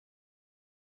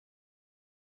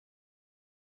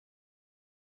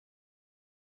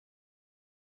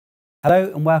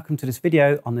Hello and welcome to this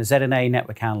video on the ZNA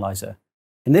network analyzer.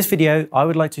 In this video, I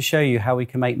would like to show you how we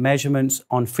can make measurements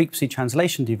on frequency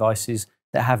translation devices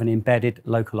that have an embedded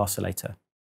local oscillator.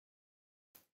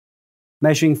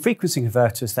 Measuring frequency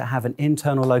converters that have an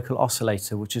internal local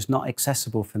oscillator which is not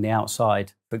accessible from the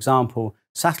outside, for example,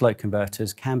 satellite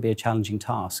converters, can be a challenging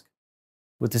task.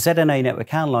 With the ZNA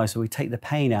network analyzer, we take the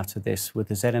pain out of this with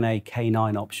the ZNA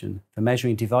K9 option for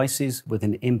measuring devices with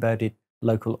an embedded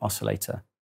local oscillator.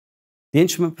 The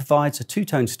instrument provides a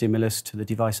two-tone stimulus to the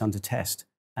device under test,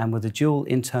 and with a dual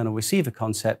internal receiver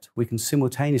concept, we can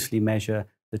simultaneously measure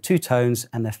the two tones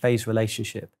and their phase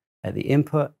relationship at the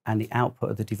input and the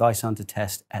output of the device under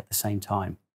test at the same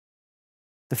time.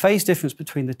 The phase difference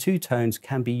between the two tones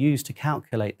can be used to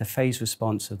calculate the phase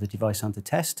response of the device under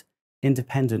test,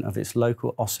 independent of its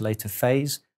local oscillator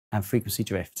phase and frequency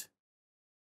drift.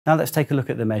 Now let's take a look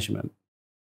at the measurement.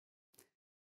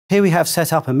 Here we have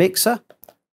set up a mixer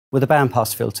with a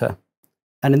bandpass filter.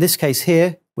 And in this case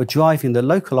here, we're driving the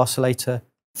local oscillator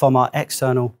from our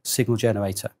external signal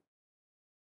generator.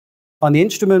 On the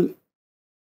instrument,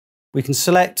 we can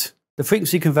select the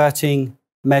frequency converting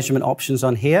measurement options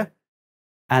on here.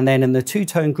 And then in the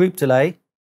two-tone group delay,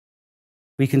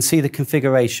 we can see the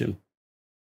configuration.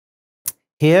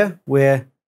 Here, we're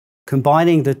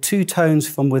combining the two tones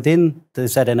from within the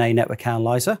ZNA network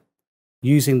analyzer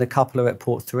using the coupler at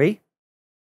port 3.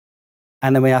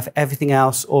 And then we have everything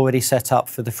else already set up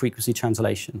for the frequency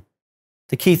translation.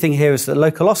 The key thing here is that the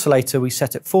local oscillator we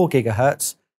set at 4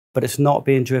 GHz, but it's not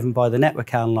being driven by the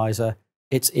network analyzer.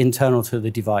 It's internal to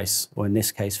the device, or in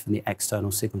this case, from the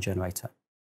external signal generator.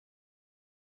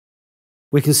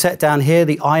 We can set down here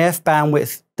the IF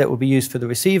bandwidth that will be used for the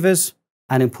receivers,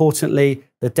 and importantly,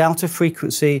 the delta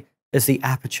frequency is the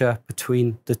aperture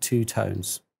between the two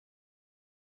tones.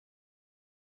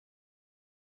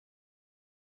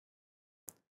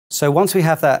 So once we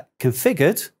have that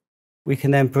configured, we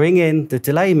can then bring in the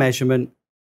delay measurement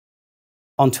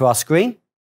onto our screen.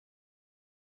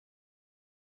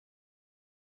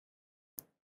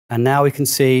 And now we can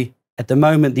see, at the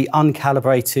moment, the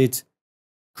uncalibrated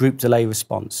group delay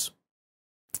response.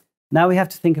 Now we have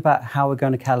to think about how we're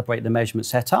going to calibrate the measurement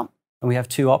setup. And we have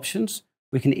two options.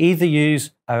 We can either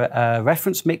use a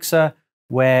reference mixer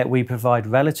where we provide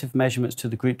relative measurements to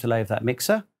the group delay of that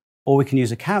mixer, or we can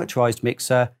use a characterized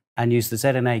mixer and use the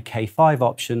ZNA K5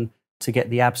 option to get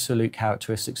the absolute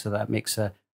characteristics of that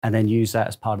mixer and then use that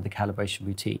as part of the calibration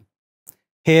routine.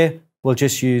 Here, we'll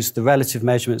just use the relative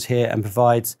measurements here and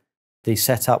provide the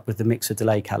setup with the mixer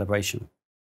delay calibration.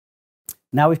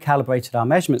 Now we've calibrated our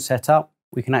measurement setup,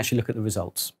 we can actually look at the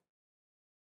results.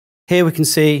 Here we can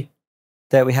see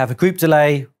that we have a group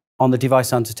delay on the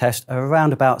device under test of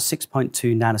around about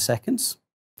 6.2 nanoseconds.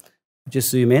 Just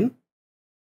zoom in.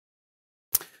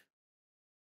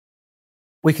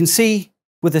 We can see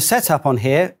with the setup on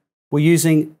here, we're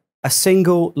using a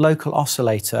single local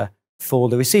oscillator for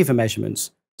the receiver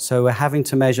measurements. So we're having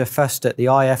to measure first at the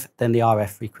IF, then the RF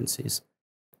frequencies.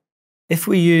 If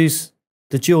we use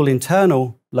the dual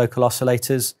internal local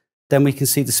oscillators, then we can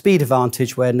see the speed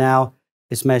advantage where now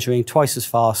it's measuring twice as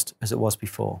fast as it was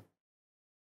before.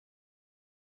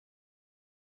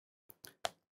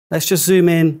 Let's just zoom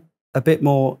in a bit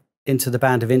more into the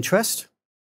band of interest.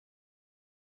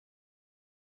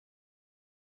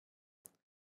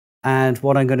 And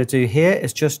what I'm going to do here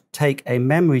is just take a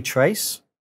memory trace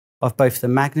of both the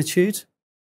magnitude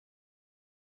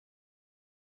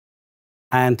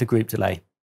and the group delay.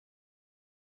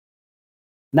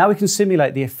 Now we can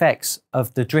simulate the effects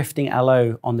of the drifting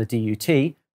LO on the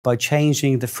DUT by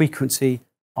changing the frequency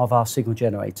of our signal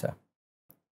generator.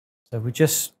 So we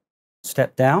just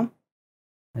step down,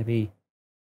 maybe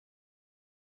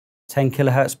 10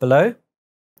 kilohertz below.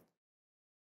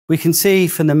 We can see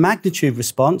from the magnitude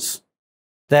response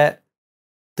that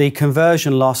the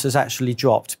conversion loss has actually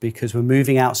dropped because we're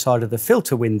moving outside of the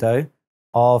filter window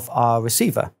of our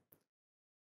receiver.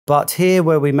 But here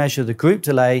where we measure the group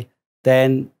delay,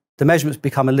 then the measurements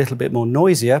become a little bit more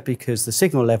noisier because the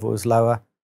signal level is lower,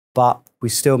 but we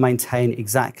still maintain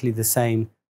exactly the same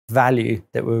value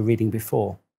that we were reading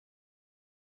before.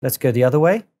 Let's go the other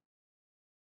way.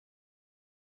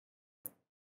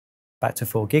 Back to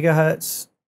 4 gigahertz.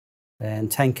 Then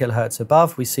 10 kilohertz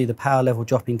above, we see the power level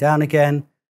dropping down again.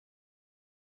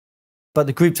 But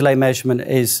the group delay measurement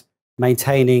is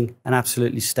maintaining an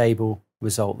absolutely stable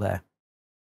result there.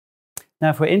 Now,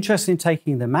 if we're interested in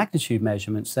taking the magnitude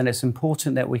measurements, then it's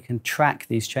important that we can track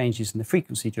these changes in the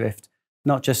frequency drift,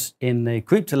 not just in the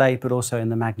group delay, but also in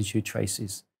the magnitude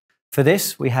traces. For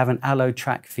this, we have an allo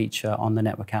track feature on the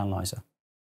network analyzer.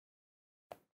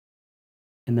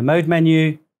 In the mode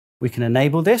menu, we can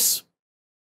enable this.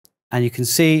 And you can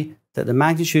see that the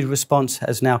magnitude response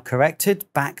has now corrected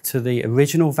back to the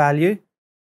original value,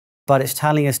 but it's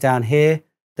telling us down here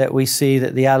that we see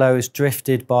that the LO is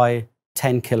drifted by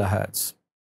 10 kilohertz.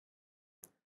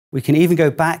 We can even go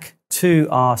back to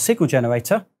our signal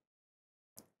generator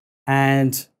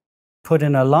and put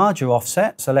in a larger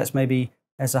offset. So let's maybe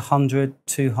as 100,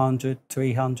 200,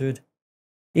 300,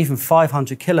 even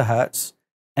 500 kilohertz.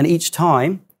 And each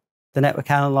time the network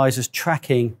analyzer is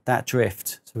tracking that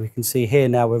drift. So we can see here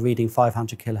now we're reading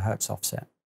 500 kilohertz offset.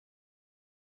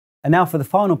 And now for the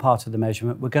final part of the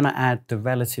measurement, we're going to add the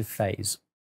relative phase.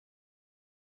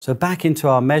 So back into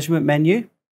our measurement menu,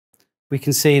 we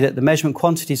can see that the measurement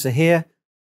quantities are here.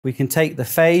 We can take the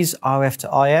phase RF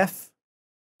to IF,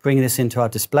 bring this into our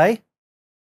display.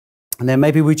 And then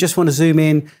maybe we just want to zoom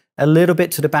in a little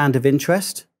bit to the band of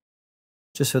interest,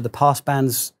 just so the pass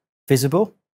band's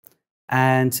visible.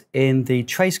 And in the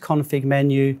trace config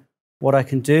menu, what I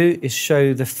can do is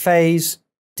show the phase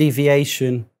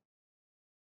deviation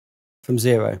from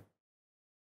 0.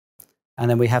 And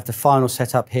then we have the final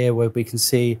setup here where we can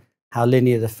see how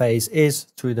linear the phase is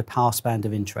through the pass band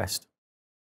of interest.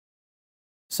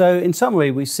 So in summary,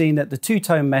 we've seen that the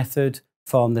two-tone method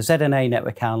from the ZNA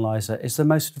network analyzer is the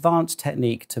most advanced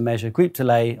technique to measure group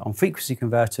delay on frequency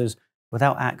converters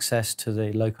without access to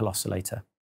the local oscillator.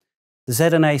 The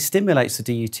ZNA stimulates the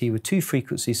DUT with two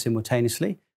frequencies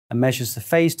simultaneously and measures the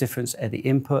phase difference at the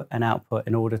input and output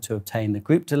in order to obtain the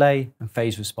group delay and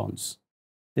phase response.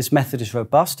 This method is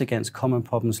robust against common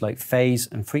problems like phase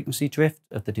and frequency drift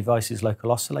of the device's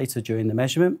local oscillator during the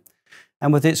measurement.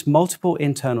 And with its multiple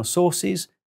internal sources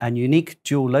and unique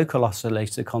dual local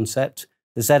oscillator concept,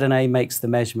 the ZNA makes the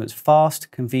measurements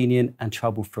fast, convenient, and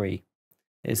trouble-free.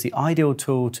 It is the ideal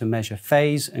tool to measure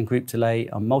phase and group delay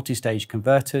on multi-stage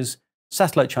converters,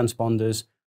 satellite transponders,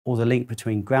 or the link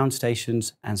between ground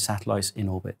stations and satellites in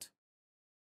orbit.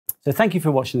 So thank you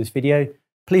for watching this video.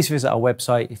 Please visit our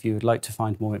website if you would like to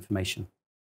find more information.